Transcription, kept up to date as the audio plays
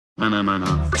Mana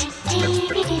mana.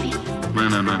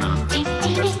 Mana mana.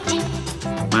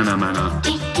 Mana mana.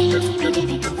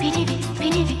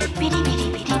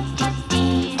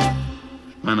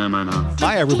 Mana mana.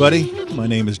 Hi, everybody. My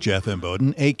name is Jeff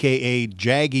Imboden, a.k.a.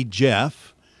 Jaggy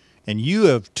Jeff, and you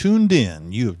have tuned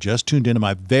in. You have just tuned into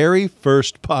my very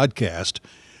first podcast.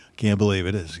 Can't believe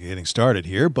it. It's getting started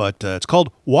here, but it's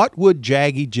called What Would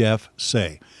Jaggy Jeff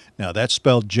Say? Now, that's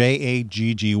spelled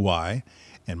Jagggy,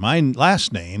 and my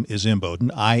last name is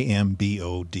Imboden,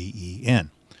 Imboden.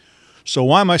 So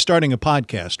why am I starting a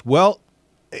podcast? Well,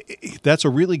 that's a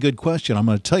really good question. I'm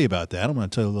going to tell you about that. I'm going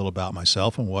to tell you a little about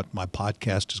myself and what my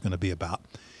podcast is going to be about.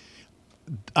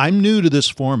 I'm new to this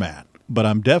format, but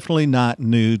I'm definitely not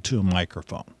new to a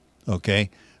microphone, okay?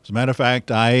 As a matter of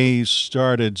fact, I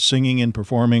started singing and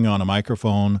performing on a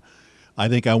microphone. I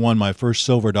think I won my first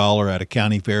silver dollar at a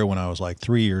county fair when I was like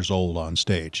 3 years old on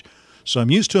stage. So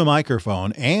I'm used to a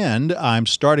microphone, and I'm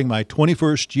starting my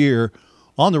 21st year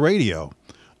on the radio.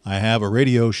 I have a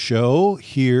radio show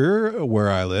here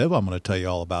where I live. I'm going to tell you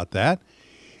all about that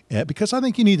because I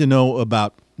think you need to know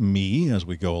about me as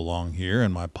we go along here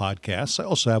in my podcasts. I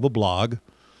also have a blog,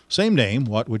 same name,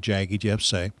 What Would Jaggy Jeff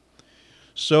Say?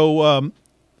 So,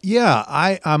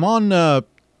 I'm on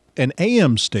an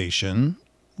AM station.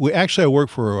 I work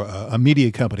for a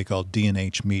media company called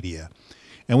D&H Media,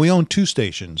 and we own two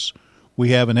stations.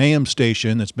 We have an AM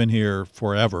station that's been here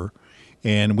forever,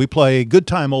 and we play good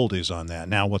time oldies on that.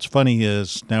 Now, what's funny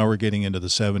is now we're getting into the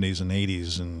 70s and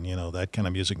 80s, and, you know, that kind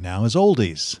of music now is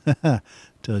oldies.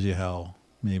 tells you how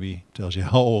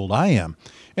old I am.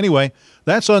 Anyway,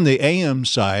 that's on the AM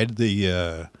side.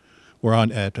 We're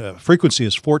on at frequency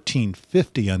is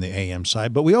 1450 on the AM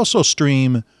side, but we also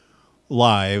stream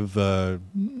live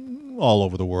all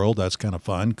over the world. That's kind of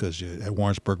fun because at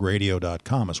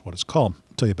warrensburgradio.com is what it's called.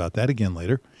 I'll tell you about that again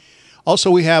later.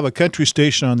 Also, we have a country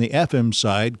station on the FM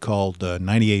side called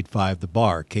 98.5 The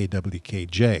Bar,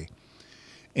 KWKJ.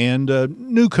 And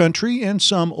new country and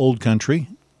some old country,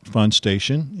 fun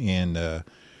station. And that's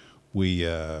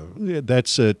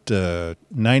at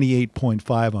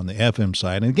 98.5 on the FM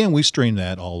side. And again, we stream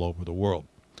that all over the world.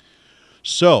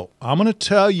 So I'm going to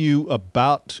tell you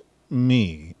about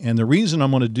me. And the reason I'm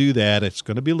going to do that, it's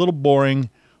going to be a little boring,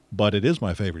 but it is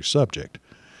my favorite subject.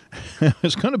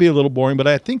 It's going to be a little boring, but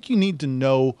I think you need to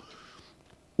know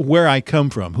where I come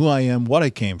from, who I am, what I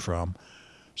came from.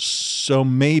 So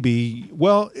maybe,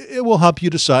 it will help you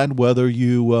decide whether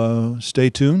you stay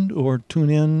tuned or tune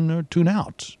in or tune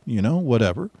out,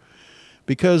 whatever.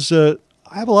 Because I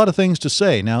have a lot of things to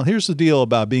say. Now, here's the deal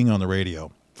about being on the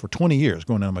radio for 20 years,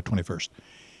 going on my 21st.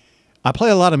 I play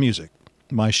a lot of music.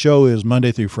 My show is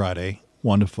Monday through Friday,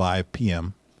 1 to 5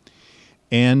 p.m.,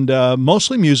 and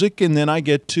mostly music, and then I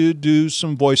get to do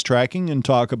some voice tracking and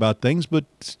talk about things, but,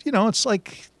 it's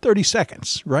like 30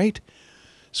 seconds, right?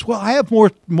 So, I have more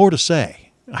to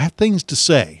say. I have things to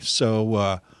say,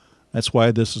 so that's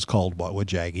why this is called What Would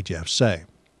Jaggy Jeff Say?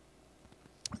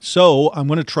 So, I'm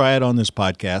going to try it on this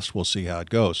podcast. We'll see how it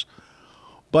goes.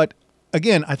 But,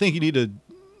 again, I think you need to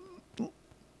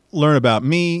learn about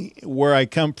me, where I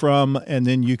come from, and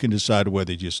then you can decide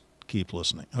whether you just keep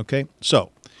listening, okay?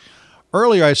 So,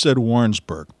 earlier I said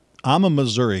Warrensburg. I'm a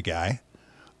Missouri guy,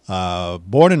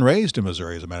 born and raised in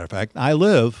Missouri, as a matter of fact. I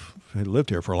lived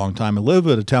here for a long time. I live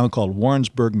in a town called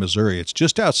Warrensburg, Missouri. It's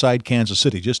just outside Kansas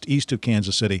City, just east of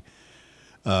Kansas City,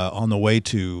 on the way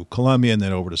to Columbia and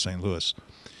then over to St. Louis.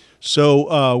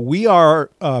 So we are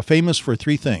famous for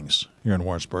three things here in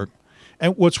Warrensburg.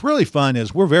 And what's really fun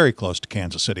is we're very close to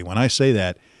Kansas City. When I say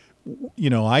that,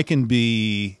 I can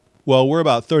be... Well, we're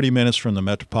about 30 minutes from the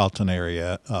metropolitan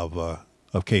area of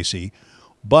KC,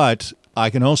 but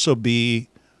I can also be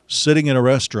sitting in a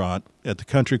restaurant at the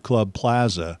Country Club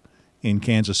Plaza in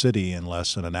Kansas City in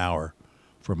less than an hour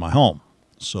from my home.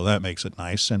 So that makes it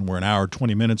nice, and we're an hour,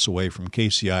 20 minutes away from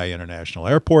KCI International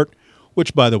Airport,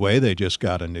 which, by the way, they just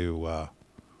got a new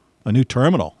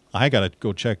terminal. I got to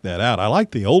go check that out. I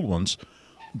like the old ones,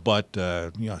 but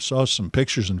I saw some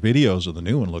pictures and videos of the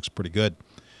new one. Looks pretty good.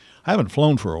 I haven't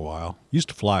flown for a while. Used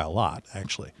to fly a lot,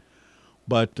 actually.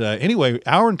 But anyway,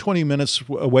 hour and 20 minutes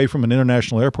away from an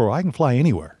international airport, I can fly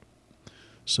anywhere.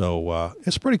 So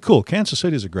it's pretty cool. Kansas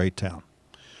City is a great town.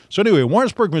 So anyway,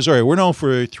 Warrensburg, Missouri, we're known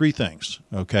for three things,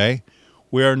 okay?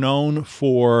 We are known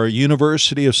for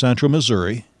University of Central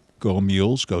Missouri. Go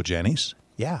Mules, go Jennies.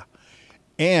 Yeah.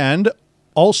 And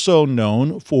also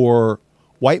known for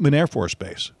Whiteman Air Force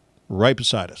Base, right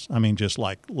beside us. I mean, just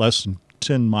like less than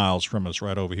 10 miles from us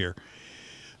right over here.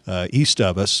 east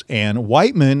of us. And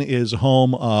Whiteman is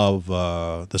home of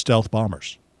the stealth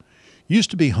bombers.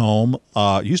 Used to be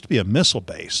a missile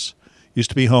base. used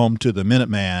to be home to the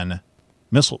Minuteman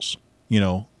missiles. You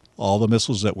know, all the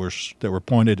missiles that were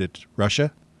pointed at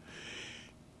Russia.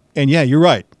 And yeah, you're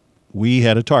right. We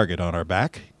had a target on our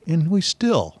back, and we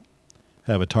still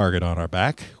have a target on our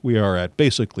back. We are at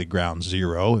basically ground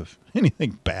zero if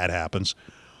anything bad happens.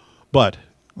 But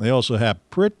they also have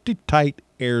pretty tight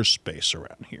airspace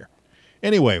around here.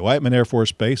 Anyway, Whiteman Air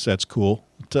Force Base, that's cool.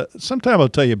 Sometime I'll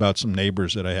tell you about some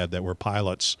neighbors that I had that were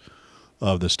pilots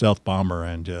of the stealth bomber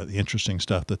and the interesting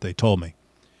stuff that they told me.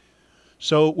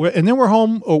 So, then we're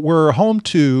home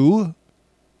to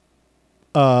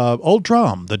Old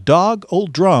Drum, the dog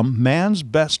Old Drum, man's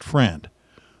best friend.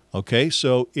 Okay,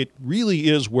 so it really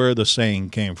is where the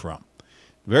saying came from.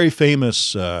 Very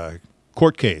famous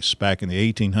court case back in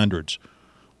the 1800s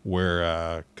where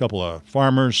a couple of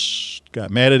farmers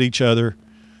got mad at each other.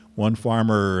 One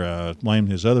farmer blamed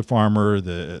his other farmer,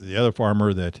 the other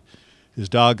farmer, that his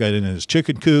dog got in his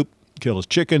chicken coop, killed his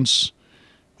chickens,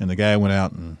 and the guy went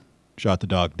out and shot the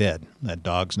dog dead. That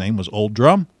dog's name was Old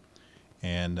Drum,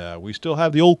 and we still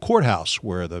have the old courthouse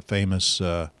where the famous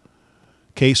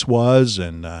case was,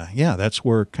 and yeah, that's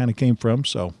where it kind of came from.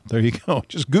 So there you go.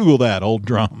 Just Google that, Old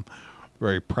Drum.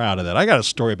 Very proud of that. I got a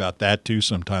story about that too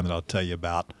sometime that I'll tell you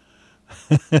about.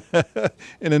 It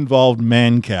involved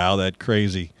Mancow, that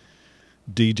crazy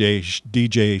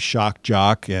DJ shock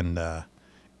jock, and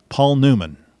Paul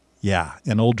Newman. Yeah,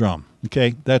 and Old Drum.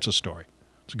 Okay, that's a story.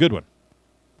 It's a good one.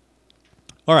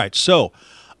 All right, so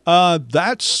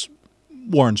that's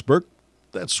Warrensburg.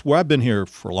 That's where I've been here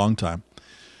for a long time.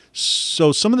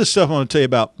 So some of the stuff I want to tell you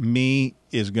about me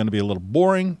is going to be a little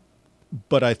boring,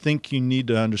 but I think you need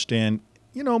to understand,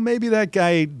 you know, maybe that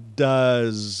guy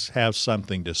does have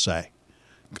something to say.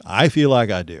 I feel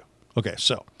like I do. Okay,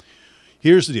 so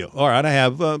here's the deal. All right, I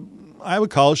have a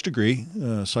college degree,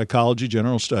 psychology,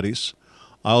 general studies.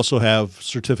 I also have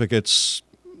certificates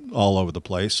all over the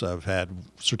place. I've had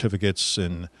certificates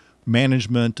in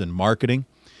management and marketing.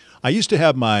 I used to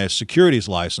have my securities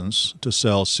license to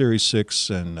sell Series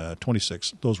 6 and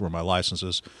 26. Those were my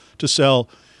licenses to sell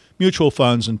mutual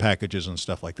funds and packages and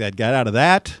stuff like that. Got out of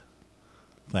that.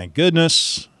 Thank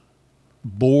goodness.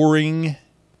 Boring.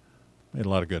 Made a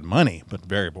lot of good money, but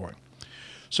very boring.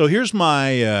 So here's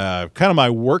my kind of my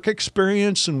work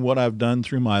experience and what I've done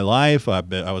through my life. I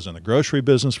was in the grocery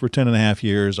business for 10 and a half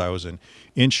years. I was in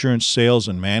insurance sales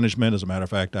and management. As a matter of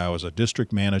fact, I was a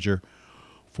district manager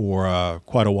for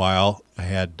quite a while. I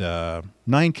had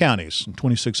 9 counties and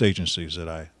 26 agencies that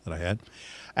I had.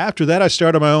 After that, I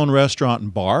started my own restaurant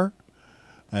and bar,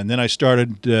 and then I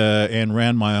started and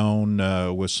ran my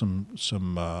own with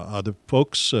some other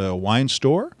folks wine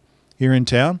store here in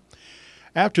town.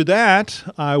 After that,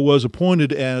 I was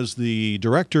appointed as the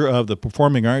director of the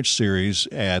Performing Arts Series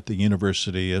at the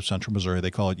University of Central Missouri.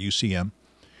 They call it UCM.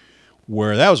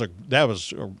 Where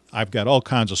I've got all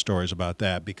kinds of stories about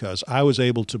that because I was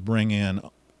able to bring in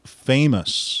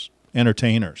famous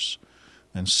entertainers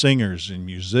and singers and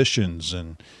musicians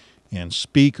and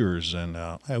speakers, and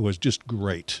it was just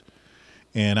great.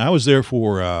 And I was there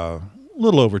for a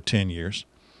little over 10 years.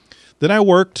 Then I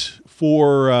worked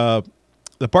for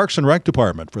the Parks and Rec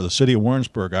Department for the city of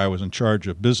Warrensburg. I was in charge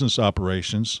of business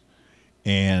operations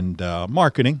and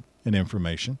marketing and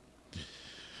information.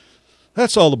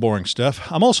 That's all the boring stuff.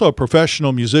 I'm also a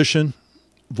professional musician,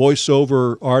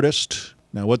 voiceover artist.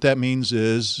 Now, what that means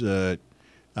is, as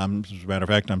a matter of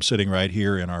fact, I'm sitting right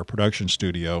here in our production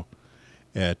studio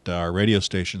at our radio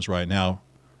stations right now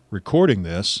recording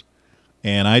this,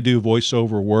 and I do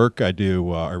voiceover work. I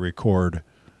record,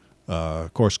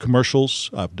 of course, commercials.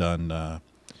 I've done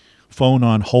phone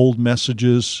on hold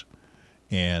messages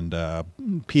and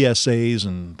PSAs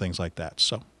and things like that.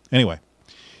 So anyway.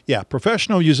 Yeah,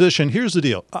 professional musician. Here's the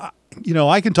deal.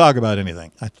 I can talk about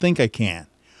anything. I think I can.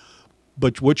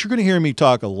 But what you're going to hear me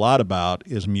talk a lot about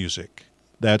is music.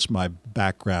 That's my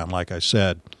background. Like I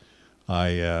said,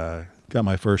 I got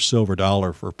my first silver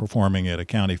dollar for performing at a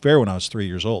county fair when I was 3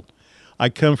 years old. I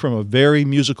come from a very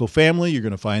musical family. You're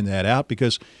going to find that out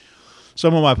because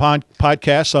some of my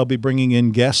podcasts, I'll be bringing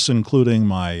in guests, including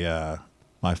my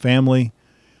family.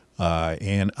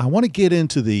 And I want to get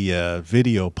into the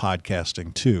video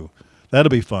podcasting too. That'll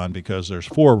be fun because there's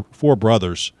four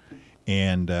brothers,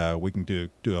 and we can do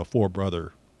a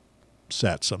 4-brother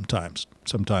set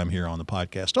sometime here on the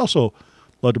podcast. Also,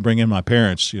 love to bring in my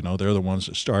parents. You know, they're the ones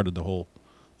that started the whole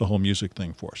music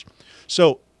thing for us.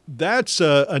 So that's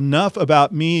enough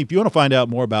about me. If you want to find out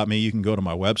more about me, you can go to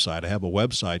my website. I have a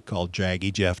website called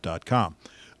jaggyjeff.com.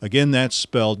 Again, that's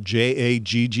spelled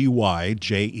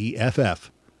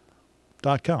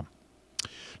JAGGYJEFF.com.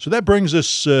 So that brings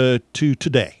us to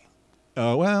today.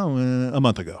 A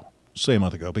month ago. say a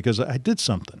month ago because I did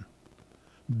something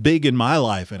big in my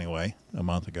life anyway a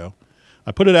month ago.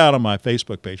 I put it out on my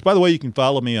Facebook page. By the way, you can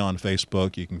follow me on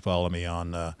Facebook. You can follow me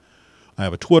on, I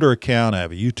have a Twitter account. I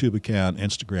have a YouTube account,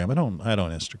 Instagram. I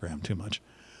don't Instagram too much.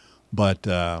 But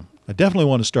I definitely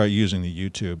want to start using the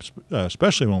YouTube,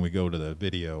 especially when we go to the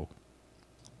video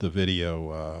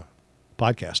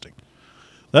podcasting.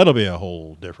 That'll be a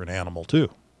whole different animal too.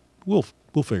 We'll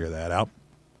figure that out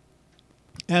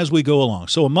as we go along.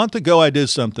 So a month ago, I did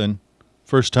something,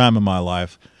 first time in my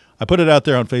life. I put it out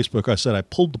there on Facebook. I said I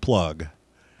pulled the plug.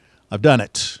 I've done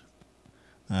it.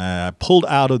 I pulled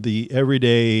out of the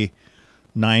everyday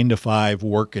 9-to-5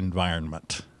 work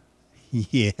environment.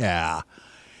 Yeah.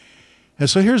 And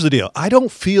so here's the deal. I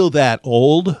don't feel that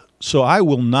old, so I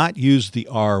will not use the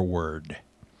R word.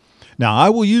 Now, I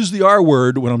will use the R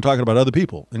word when I'm talking about other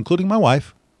people, including my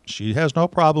wife. She has no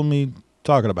problem me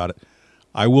talking about it.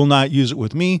 I will not use it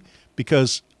with me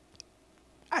because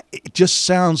it just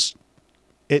sounds,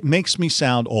 it makes me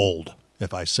sound old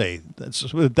if I say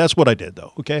that's what I did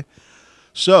though. Okay.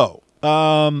 So,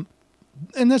 and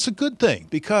that's a good thing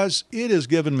because it has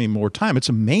given me more time. It's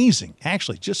amazing.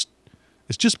 Actually,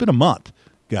 it's just been a month,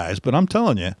 guys, but I'm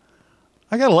telling you,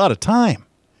 I got a lot of time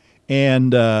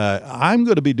and, I'm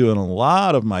going to be doing a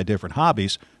lot of my different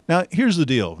hobbies. Now, here's the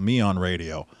deal. Me on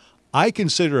radio, I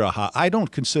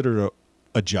don't consider it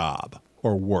a job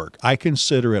or work. I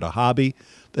consider it a hobby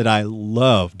that I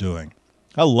love doing.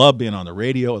 I love being on the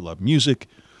radio. I love music.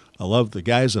 I love the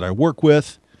guys that I work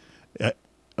with.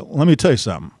 Let me tell you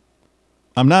something.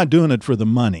 I'm not doing it for the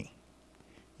money.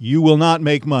 You will not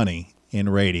make money in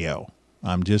radio.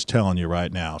 I'm just telling you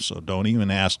right now. So don't even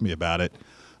ask me about it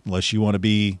unless you want to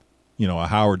be, a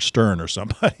Howard Stern or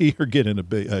somebody or get in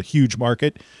a huge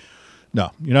market.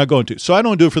 No, you're not going to. So I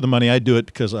don't do it for the money. I do it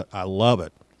because I love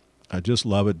it. I just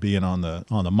love it being on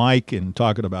the mic and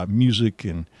talking about music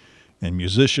and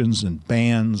musicians and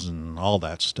bands and all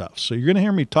that stuff. So you're going to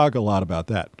hear me talk a lot about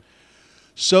that.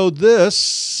 So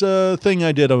this thing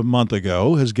I did a month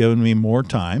ago has given me more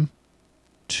time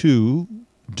to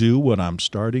do what I'm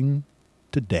starting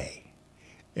today.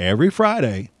 Every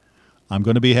Friday, I'm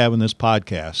going to be having this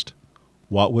podcast,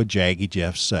 What Would Jaggy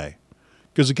Jeff Say?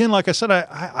 Because again, like I said,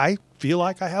 I feel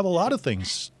like I have a lot of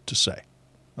things to say.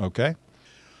 Okay?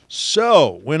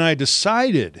 So when I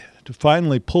decided to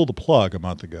finally pull the plug a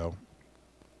month ago,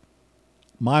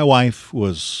 my wife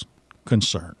was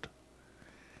concerned.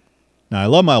 Now, I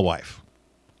love my wife.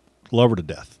 Love her to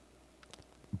death.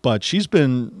 But she's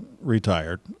been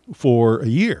retired for a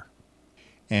year.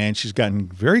 And she's gotten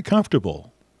very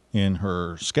comfortable in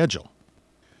her schedule.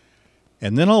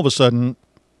 And then all of a sudden,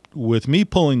 with me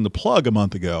pulling the plug a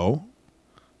month ago,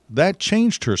 that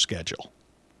changed her schedule.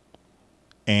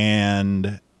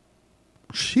 And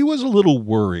she was a little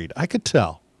worried. I could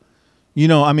tell.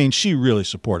 She really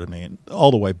supported me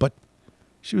all the way, but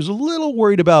she was a little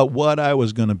worried about what I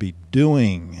was going to be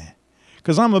doing.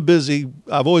 Because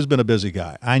I've always been a busy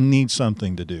guy. I need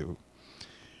something to do.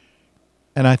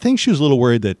 And I think she was a little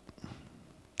worried that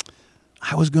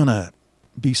I was going to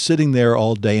be sitting there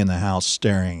all day in the house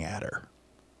staring at her.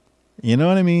 You know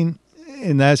what I mean?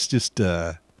 And that's just,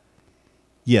 it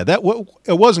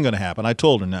wasn't going to happen. I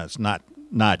told her, no, it's not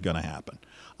going to happen.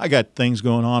 I got things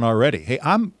going on already. Hey,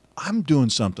 I'm doing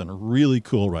something really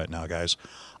cool right now, guys.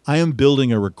 I am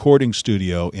building a recording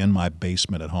studio in my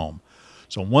basement at home.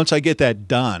 So once I get that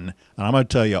done, and I'm going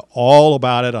to tell you all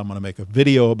about it, I'm going to make a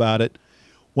video about it.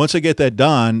 Once I get that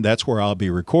done, that's where I'll be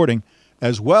recording,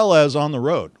 as well as on the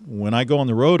road. When I go on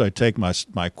the road, I take my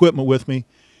equipment with me,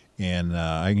 and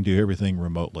I can do everything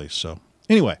remotely. So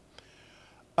anyway,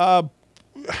 my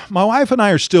wife and I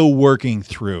are still working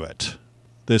through it,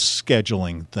 this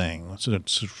scheduling thing.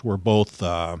 Since we're both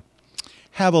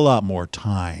have a lot more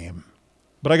time.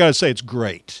 But I got to say, it's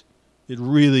great. It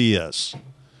really is.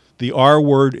 The R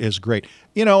word is great.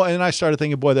 And I started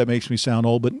thinking, boy, that makes me sound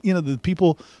old. But, the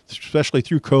people, especially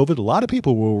through COVID, a lot of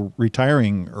people were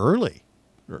retiring early,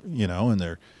 in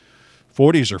their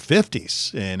 40s or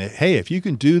 50s. And, hey, if you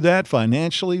can do that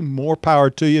financially, more power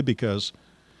to you because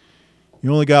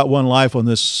you only got one life on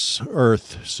this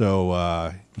earth.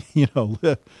 So,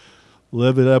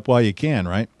 live it up while you can,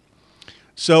 right?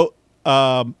 So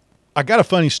I got a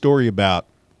funny story about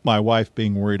my wife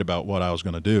being worried about what I was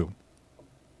going to do.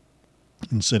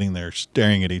 And sitting there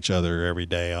staring at each other every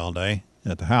day, all day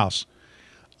at the house.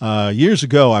 Years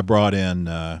ago, I brought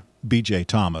in B.J.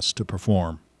 Thomas to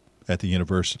perform at the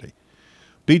university.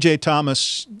 B.J.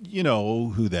 Thomas, you know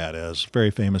who that is,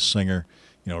 very famous singer.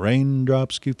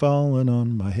 Raindrops keep falling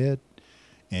on my head,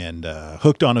 and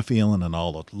Hooked on a Feeling, and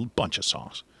all a bunch of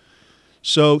songs.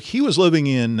 So he was living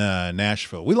in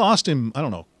Nashville. We lost him, I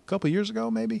don't know, a couple of years ago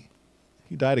maybe.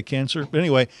 He died of cancer. But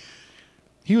anyway,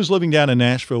 he was living down in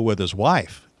Nashville with his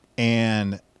wife.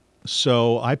 And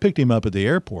so I picked him up at the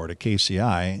airport at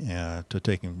KCI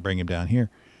to bring him down here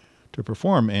to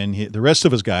perform. And the rest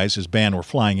of his guys, his band, were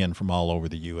flying in from all over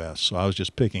the U.S. So I was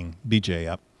just picking BJ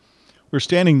up. We're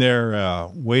standing there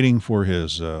waiting for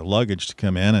his luggage to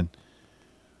come in. And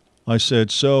I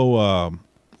said, so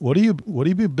what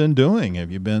have you been doing? Have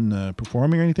you been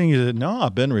performing or anything? He said, no,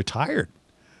 I've been retired.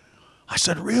 I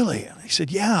said, really? He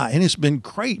said, yeah, and it's been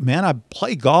great, man. I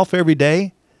play golf every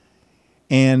day,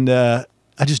 and I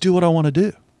just do what I want to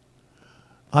do.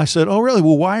 I said, oh, really?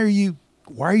 Well, why are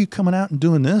you coming out and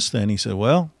doing this then? He said,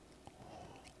 well,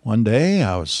 one day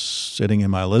I was sitting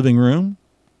in my living room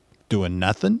doing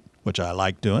nothing, which I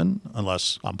like doing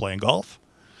unless I'm playing golf.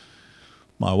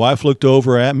 My wife looked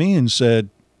over at me and said,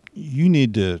 you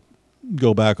need to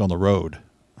go back on the road.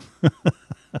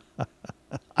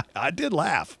 I did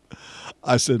laugh.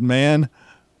 I said, man,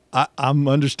 I'm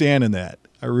understanding that.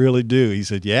 I really do. He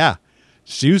said, yeah.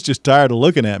 She was just tired of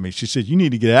looking at me. She said, you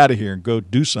need to get out of here and go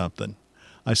do something.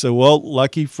 I said, well,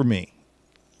 lucky for me,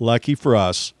 lucky for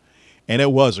us. And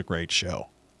it was a great show.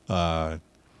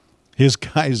 His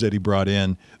guys that he brought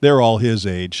in, they're all his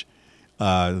age.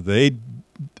 They'd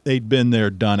been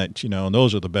there, done it, and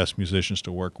those are the best musicians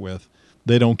to work with.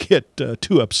 They don't get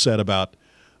too upset about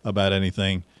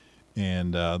anything.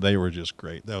 And they were just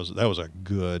great. That was a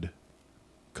good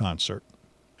concert.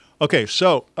 Okay,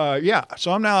 so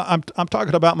so I'm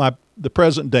talking about the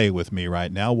present day with me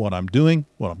right now. What I'm doing,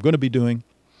 what I'm going to be doing.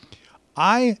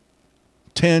 I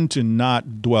tend to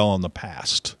not dwell on the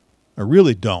past. I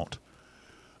really don't.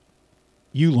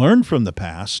 You learn from the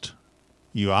past.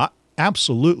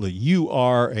 Absolutely, you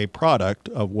are a product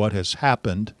of what has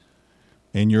happened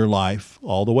in your life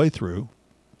all the way through.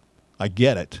 I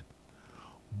get it.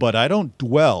 But I don't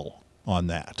dwell on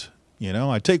that.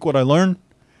 I take what I learn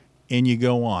and you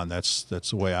go on. That's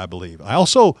the way I believe.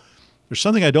 There's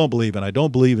something I don't believe in. I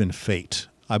don't believe in fate.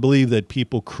 I believe that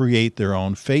people create their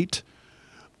own fate.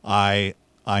 I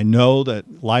know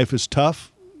that life is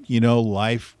tough.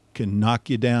 Life can knock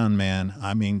you down, man.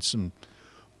 I mean, some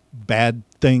bad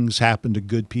things happen to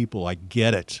good people. I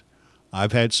get it.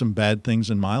 I've had some bad things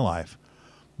in my life.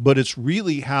 But it's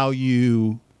really how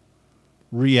you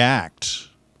react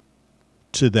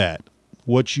to that,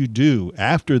 what you do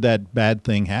after that bad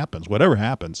thing happens, whatever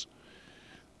happens.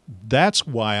 That's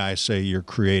why I say you're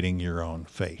creating your own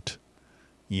fate.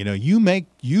 You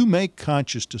make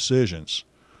conscious decisions,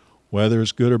 whether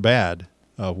it's good or bad,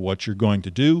 of what you're going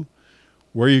to do,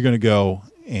 where you're going to go,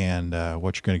 and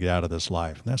what you're going to get out of this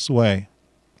life. And that's the way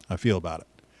I feel about it.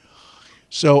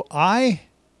 So I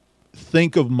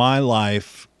think of my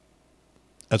life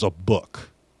as a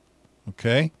book.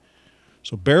 Okay?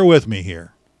 So bear with me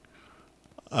here.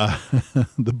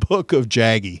 The book of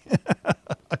Jaggy.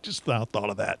 I just thought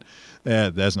of that.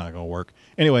 That's not going to work.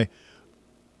 Anyway,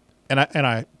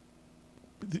 I'm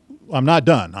not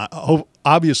done.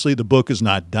 Obviously, the book is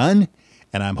not done,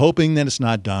 and I'm hoping that it's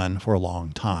not done for a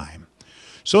long time.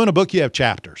 So in a book, you have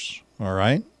chapters, all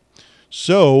right?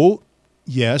 So,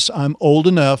 yes, I'm old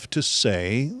enough to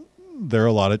say there are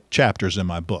a lot of chapters in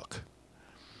my book.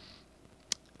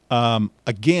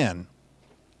 Again,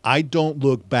 I don't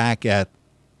look back at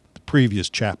the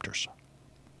previous chapters.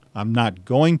 I'm not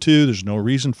going to. There's no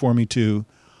reason for me to.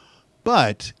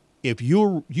 But if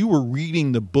you were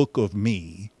reading the book of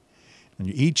me, and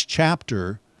each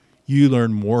chapter, you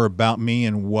learn more about me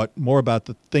and more about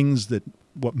the things that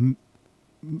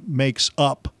makes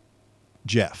up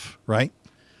Jeff, right?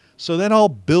 So that all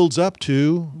builds up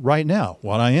to right now,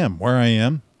 what I am, where I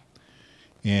am,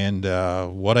 and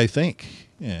what I think,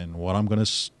 and what I'm going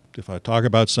to. If I talk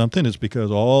about something, it's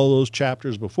because all those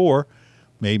chapters before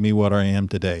made me what I am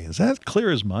today. Is that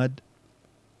clear as mud?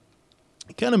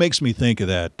 It kind of makes me think of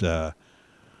that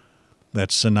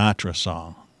Sinatra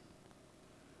song.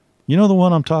 You know the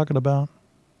one I'm talking about?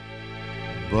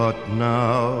 But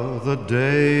now the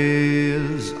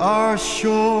days are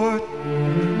short.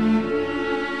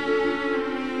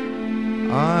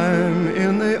 I'm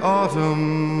in the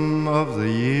autumn of the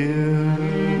year.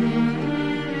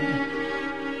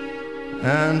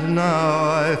 And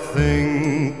now I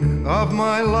think of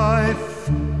my life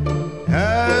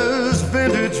as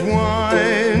vintage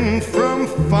wine from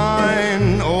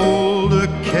fine old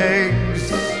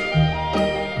kegs,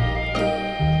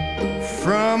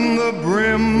 from the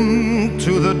brim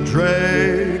to the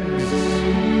dregs.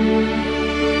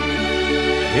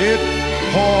 It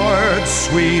poured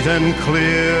sweet and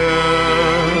clear.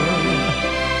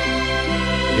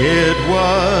 It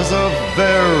was a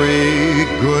very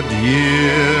good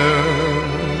year.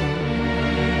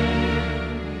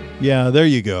 Yeah, there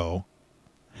you go.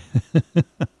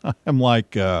 I'm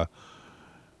like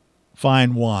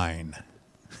fine wine.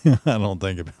 I don't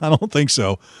think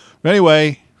so. But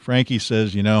anyway, Frankie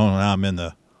says, I'm in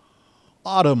the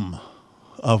autumn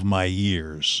of my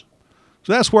years.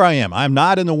 So that's where I am. I'm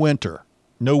not in the winter.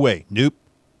 No way. Nope.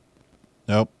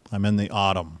 I'm in the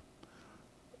autumn.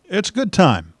 It's a good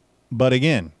time. But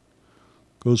again,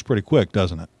 goes pretty quick,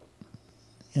 doesn't it?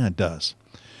 Yeah, it does.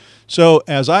 So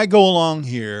as I go along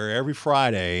here every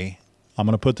Friday, I'm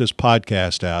going to put this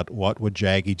podcast out. What would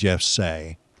Jaggy Jeff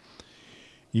say?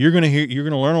 You're going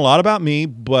to learn a lot about me,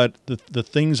 but the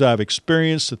things I've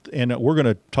experienced, and we're going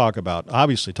to talk about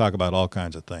all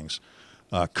kinds of things.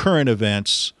 Current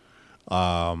events.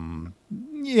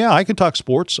 I can talk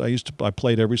sports. I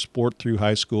played every sport through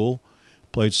high school.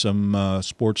 Played some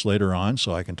sports later on,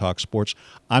 so I can talk sports.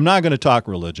 I'm not going to talk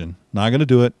religion. Not going to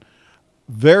do it.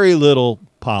 Very little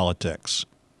politics.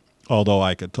 Although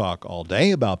I could talk all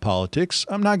day about politics,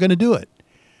 I'm not going to do it.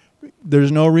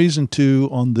 There's no reason to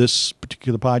on this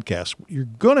particular podcast. You're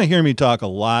going to hear me talk a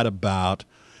lot about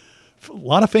a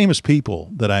lot of famous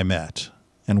people that I met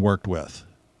and worked with.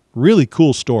 Really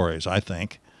cool stories, I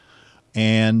think.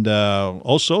 And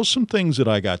also some things that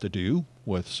I got to do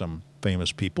with some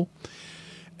famous people.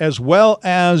 As well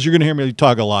as you're going to hear me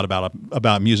talk a lot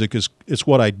about music. It's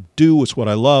what I do. It's what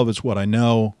I love. It's what I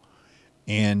know.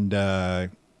 And as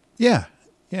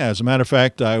a matter of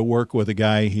fact, I work with a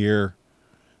guy here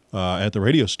at the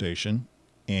radio station,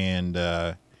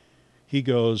 and he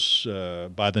goes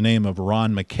by the name of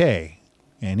Ron McKay,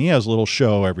 and he has a little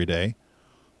show every day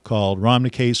called Ron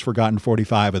McKay's Forgotten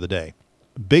 45 of the Day.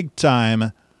 Big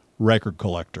time record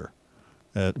collector.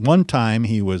 At one time,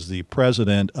 he was the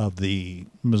president of the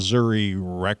Missouri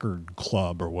Record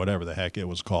Club, or whatever the heck it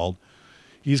was called.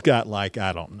 He's got I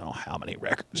don't know how many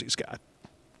records he's got.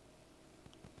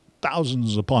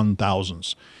 Thousands upon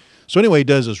thousands. So anyway, he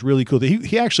does this really cool thing.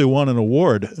 He actually won an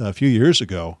award a few years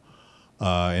ago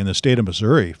in the state of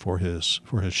Missouri for his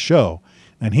show.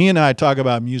 And he and I talk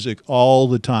about music all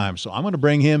the time. So I'm going to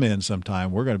bring him in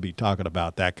sometime. We're going to be talking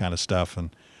about that kind of stuff.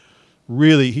 And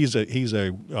really, he's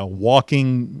a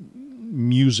walking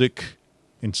music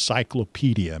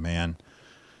encyclopedia, man.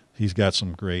 He's got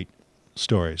some great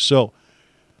stories. So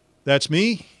that's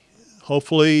me.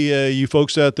 Hopefully you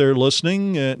folks out there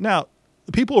listening. Now,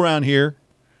 the people around here,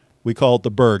 we call it the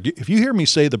Burg. If you hear me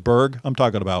say the Burg, I'm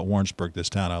talking about Warrensburg, this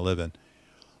town I live in.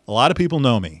 A lot of people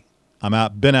know me.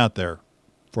 Been out there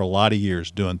for a lot of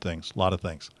years doing things, a lot of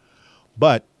things.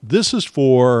 But this is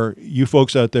for you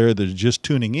folks out there that are just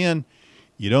tuning in.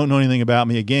 You don't know anything about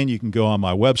me. Again, you can go on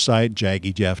my website,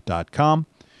 jaggyjeff.com.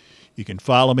 You can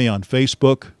follow me on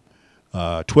Facebook,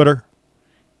 Twitter.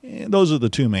 And those are the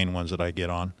two main ones that I get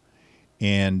on.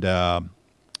 And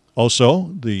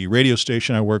also, the radio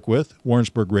station I work with,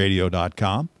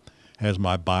 warrensburgradio.com, has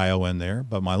my bio in there.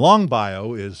 But my long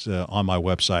bio is on my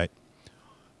website,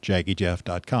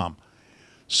 jaggyjeff.com.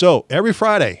 So every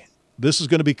Friday, this is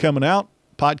going to be coming out,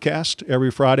 podcast. Every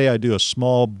Friday, I do a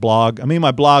small blog.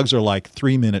 My blogs are like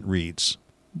 3-minute reads,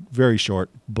 very short.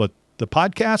 But the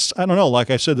podcasts, I don't know.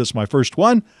 Like I said, this is my first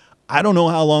one. I don't know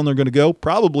how long they're going to go.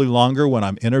 Probably longer when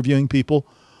I'm interviewing people.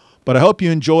 But I hope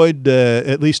you enjoyed,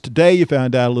 at least today, you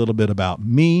found out a little bit about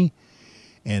me.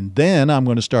 And then I'm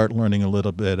going to start learning a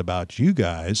little bit about you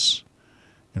guys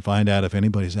and find out if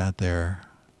anybody's out there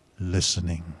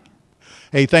listening.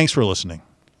 Hey, thanks for listening.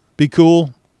 Be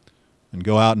cool and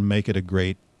go out and make it a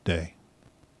great day.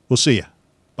 We'll see you.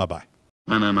 Bye-bye.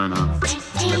 Mana mana.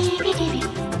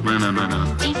 Mana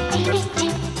mana.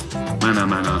 Mana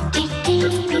mana.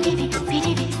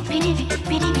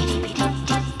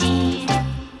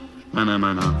 Mana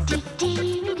mana.